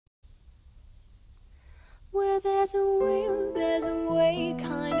there's a way,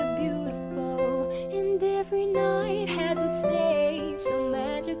 kinda beautiful. And every night has its day, so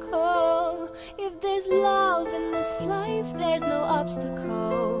magical. If there's love in this life, there's no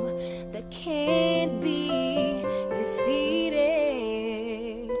obstacle that can't be defeated.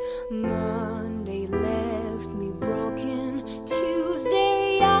 Monday left me broken.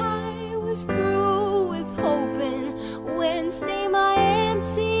 Tuesday I was through with hoping. Wednesday my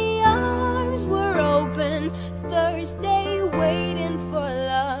empty arms were open. Thursday waiting for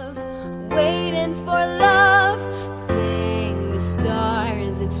love, waiting for love. Thank the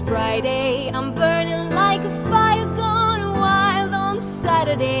stars it's Friday. I'm burning like a fire gone wild on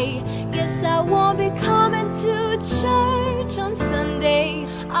Saturday. Guess I won't be coming to church on Sunday.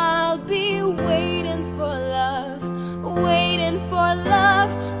 I'll be waiting for love, waiting for love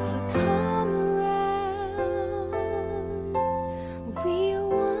to come around. We are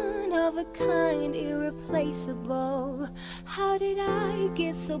one of a kind, irreplaceable. How did I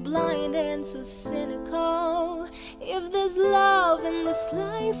get so blind and so cynical? If there's love in this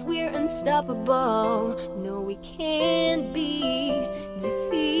life, we're unstoppable. No, we can't be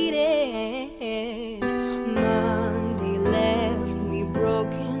defeated. Monday left me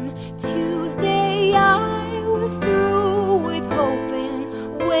broken. Tuesday I was through with hoping.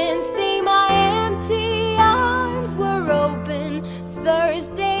 Wednesday my empty arms were open.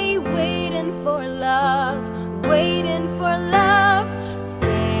 Thursday waiting for love, waiting for love.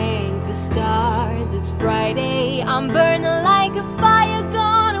 Thank the stars it's Friday. I'm burning like a fire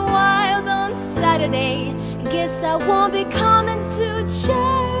gone wild on Saturday. Guess I won't be coming to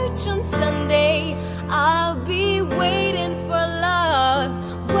church on Sunday. I'll be waiting for love.